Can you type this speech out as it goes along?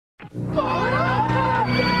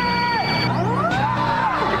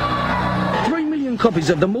Copies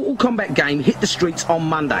of the Mortal Kombat game hit the streets on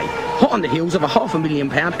Monday, hot on the heels of a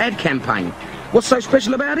 £500,000 ad campaign. What's so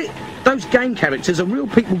special about it? Those game characters are real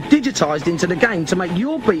people digitised into the game to make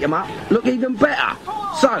your beat 'em up look even better.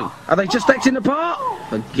 So, are they just acting the part?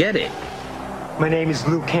 Forget it. My name is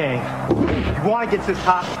Liu Kang. If you want to get to the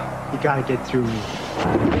top, you gotta get through me.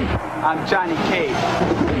 I'm Johnny Cage.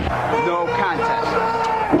 No contest.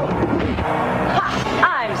 Ha!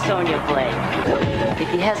 I'm Sonya Blade.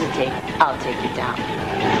 If you hesitate, I'll take you down.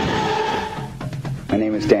 My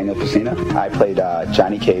name is Daniel Pesina. I played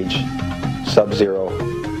Johnny Cage, Sub-Zero,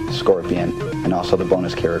 Scorpion, and also the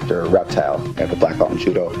bonus character Reptile. I have a black belt in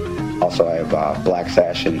Judo. Also, I have Black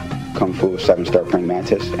Sash in Kung Fu, 7-star Praying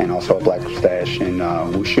Mantis, and also a Black Sash in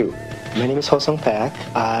Wushu. My name is Ho-Sung Pak.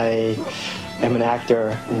 I am an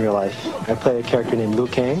actor in real life. I play a character named Liu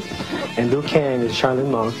Kang, and Liu Kang is a Shaolin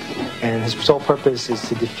monk, and his sole purpose is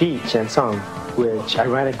to defeat Shang Tsung, which,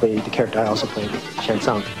 ironically, the character I also played, Shang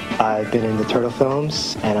Tsung. I've been in the Turtle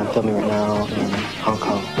films, and I'm filming right now in Hong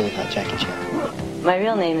Kong with Jackie Chan. My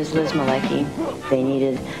real name is Liz Malecki. They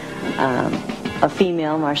needed a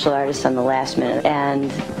female martial artist on the last minute,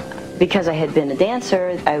 and because I had been a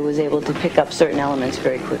dancer, I was able to pick up certain elements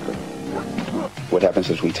very quickly. What happens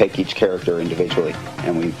is we take each character individually,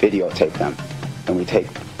 and we videotape them. And we take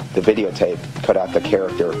the videotape, cut out the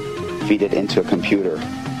character, feed it into a computer,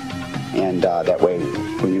 and that way,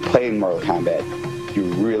 when you play in Mortal Kombat, you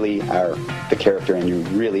really are the character and you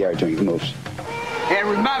really are doing the moves. And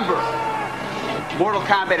remember, Mortal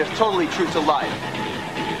Kombat is totally true to life.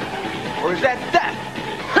 Or is that death?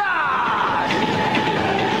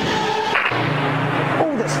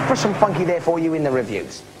 All that's fresh and funky there for you in the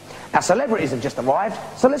reviews. Our celebrities have just arrived,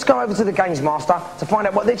 so let's go over to the Games Master to find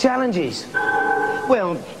out what their challenge is.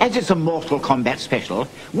 Well, as it's a Mortal Kombat special,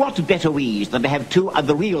 what better ways than to have two of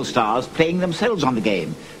the real stars playing themselves on the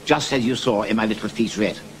game, just as you saw in my little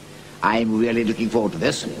featurette. I'm really looking forward to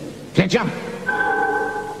this. Clincher?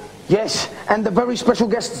 Yes, and the very special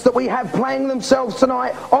guests that we have playing themselves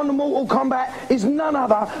tonight on the Mortal Kombat is none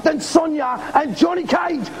other than Sonya and Johnny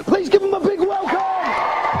Cage. Please give them a big welcome!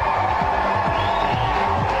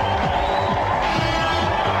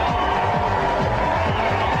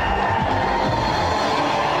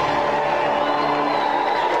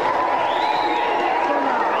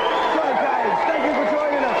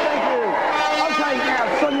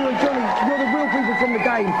 From the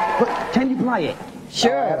game, but can you play it?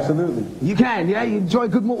 Sure. Absolutely. You can, yeah? You enjoy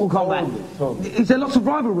good Mortal Kombat? Totally. Is there lots of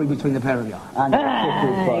rivalry between the pair of you?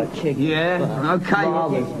 Yeah? Okay.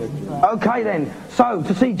 Okay then. So,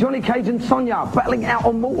 to see Johnny Cage and Sonya battling out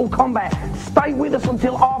on Mortal Kombat, stay with us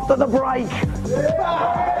until after the break.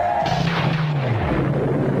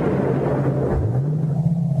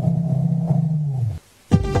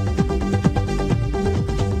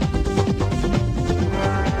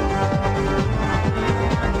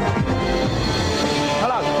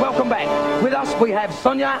 With us, we have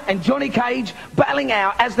Sonya and Johnny Cage battling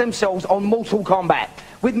out as themselves on Mortal Kombat.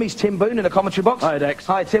 With me is Tim Boone in the commentary box. Hi, Dex.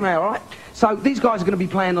 Hi, Tim, all right? So, these guys are going to be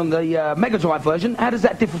playing on the Mega Drive version. How does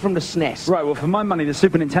that differ from the SNES? Right, well, for my money, the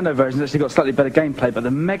Super Nintendo version's actually got slightly better gameplay, but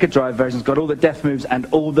the Mega Drive version's got all the death moves and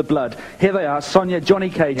all the blood. Here they are, Sonya, Johnny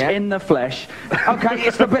Cage in the flesh. Okay,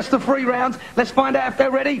 it's the best of 3 rounds. Let's find out if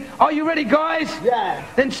they're ready. Are you ready, guys? Yeah.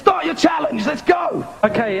 Then start your challenge. Let's go.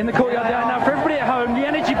 Okay, in the courtyard there. Now, for everybody at home, the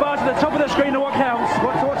energy bars at the top of the screen are what counts.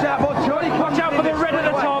 Watch out for Johnny. Watch out for the red at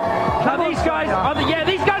the top. Now, these guys are the... Yeah,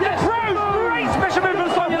 these guys are pros. Great special move from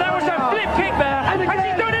Sonya. That was a flip kick there. And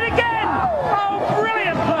he's doing it again. Oh,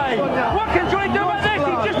 brilliant play. What can Johnny do about this?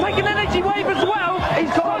 He's just taking an energy wave as well. He's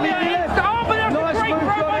got Sonya. Oh, but that's a great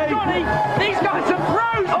throw by Johnny. These guys are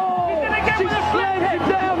pros. He's going to get with a flip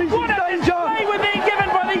kick. What a display we're being given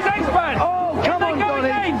by these experts. Oh, come on,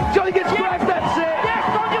 Johnny. Johnny gets grabbed. That's it. Yes,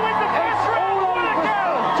 Sonya wins the first round. What a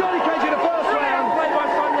goal. Johnny Cage in the first round. Played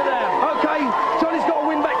by Sonya there. Okay, Johnny's got to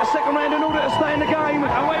win back the second round in order to stay in the game.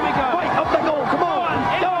 Away we go. Wait, up they go. Come on.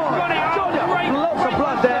 Lots of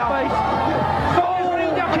blood there.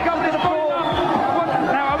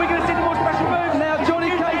 Now, are we going to see the more special moves? Now, Johnny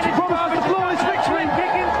Cage promises the flawless victory.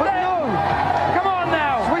 But no. Come on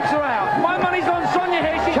now. Switch her out. My money's on Sonya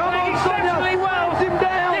here. She's playing exceptionally well. Him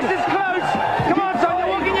down. This is close. Come on, Sonya.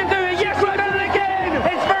 What can you do? Yes, we've done it again.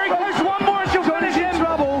 It's very close. One more and she'll finish him.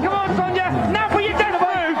 Trouble. Come on, Sonya. Now for your death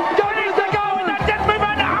move. Johnny's to go with that death move.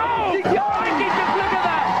 And oh, just look at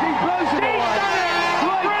that.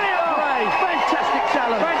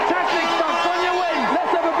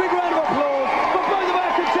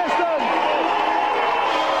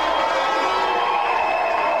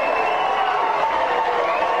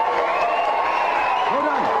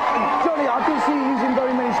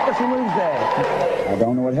 flashy moves there. I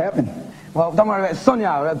don't know what happened. Well, don't worry about it. Sonya,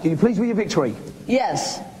 are you pleased with your victory?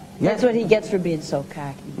 Yes. That's what he gets for being so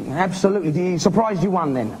cocky. Absolutely. Are you surprised you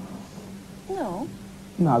won then? No.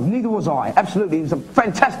 No, neither was I. Absolutely. It was a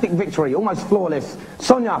fantastic victory, almost flawless.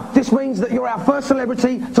 Sonya, this means that you're our first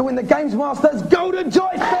celebrity to win the GameMasters Golden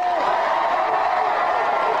Joystick!